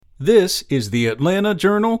This is the Atlanta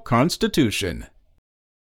Journal-Constitution.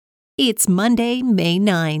 It's Monday, May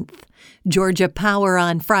 9th. Georgia Power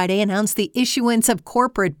on Friday announced the issuance of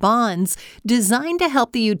corporate bonds designed to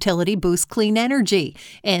help the utility boost clean energy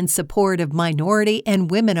and support of minority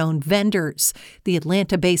and women-owned vendors. The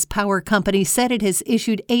Atlanta-based power company said it has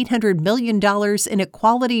issued $800 million in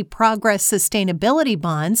Equality Progress Sustainability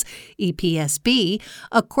Bonds, EPSB,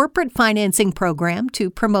 a corporate financing program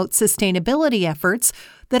to promote sustainability efforts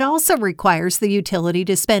that also requires the utility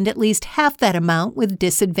to spend at least half that amount with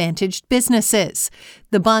disadvantaged businesses.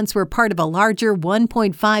 The bonds were part of a larger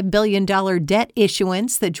 $1.5 billion debt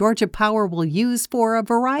issuance that Georgia Power will use for a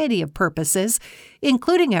variety of purposes,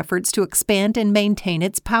 including efforts to expand and maintain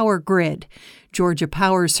its power grid. Georgia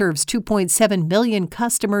Power serves 2.7 million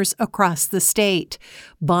customers across the state.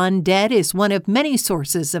 Bond debt is one of many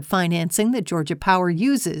sources of financing that Georgia Power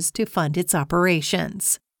uses to fund its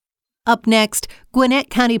operations. Up next, Gwinnett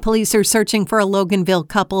County Police are searching for a Loganville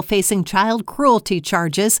couple facing child cruelty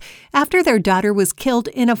charges after their daughter was killed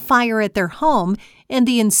in a fire at their home, and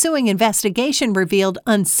the ensuing investigation revealed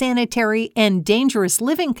unsanitary and dangerous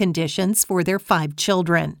living conditions for their 5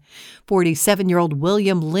 children. 47-year-old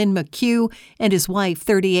William Lynn McHugh and his wife,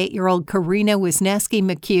 38-year-old Karina Wisniewski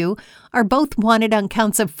McHugh, are both wanted on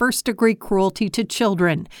counts of first-degree cruelty to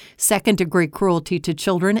children, second-degree cruelty to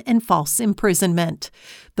children, and false imprisonment.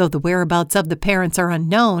 Though the whereabouts of the parents are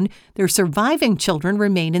unknown, their surviving children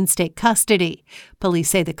remain in state custody. Police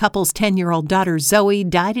say the couple's 10-year-old daughter Zoe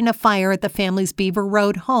died in a fire at the family's Beaver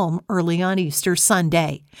Road home early on Easter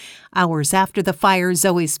Sunday. Hours after the fire,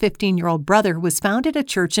 Zoe's 15-year-old brother was found at a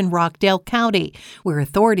church in Rockdale County, where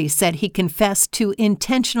authorities said he confessed to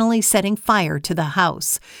intentionally setting fire to the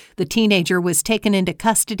house. The teenager was taken into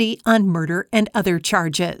custody on murder and other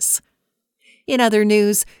charges. In other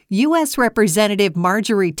news, U.S. Representative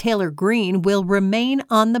Marjorie Taylor Greene will remain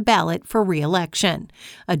on the ballot for re-election.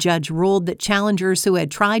 A judge ruled that challengers who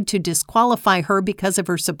had tried to disqualify her because of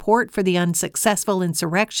her support for the unsuccessful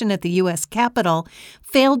insurrection at the U.S. Capitol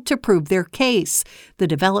failed to prove their case. The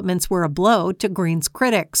developments were a blow to Greene's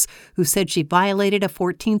critics, who said she violated a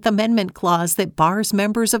 14th Amendment clause that bars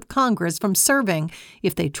members of Congress from serving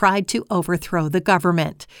if they tried to overthrow the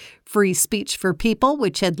government. Free Speech for People,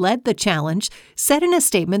 which had led the challenge, said in a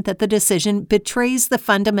statement that the decision betrays the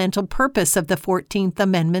fundamental purpose of the 14th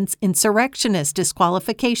Amendment's insurrectionist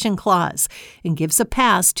disqualification clause and gives a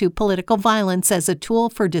pass to political violence as a tool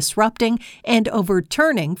for disrupting and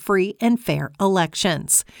overturning free and fair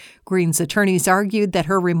elections. Greene's attorneys argued that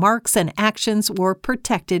her remarks and actions were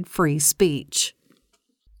protected free speech.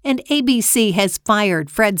 And ABC has fired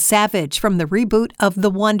Fred Savage from the reboot of The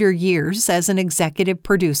Wonder Years as an executive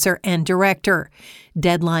producer and director.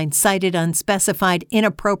 Deadline cited unspecified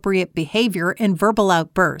inappropriate behavior and verbal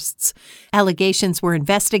outbursts. Allegations were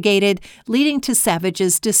investigated, leading to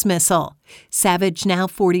Savage's dismissal. Savage, now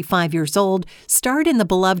 45 years old, starred in the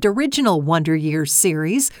beloved original Wonder Years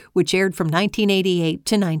series, which aired from 1988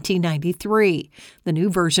 to 1993. The new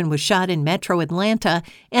version was shot in Metro Atlanta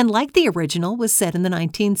and, like the original, was set in the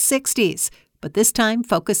 1960s. But this time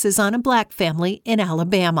focuses on a black family in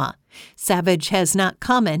Alabama. Savage has not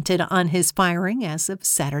commented on his firing as of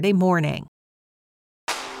Saturday morning.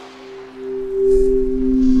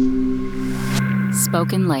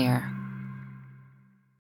 Spoken Layer.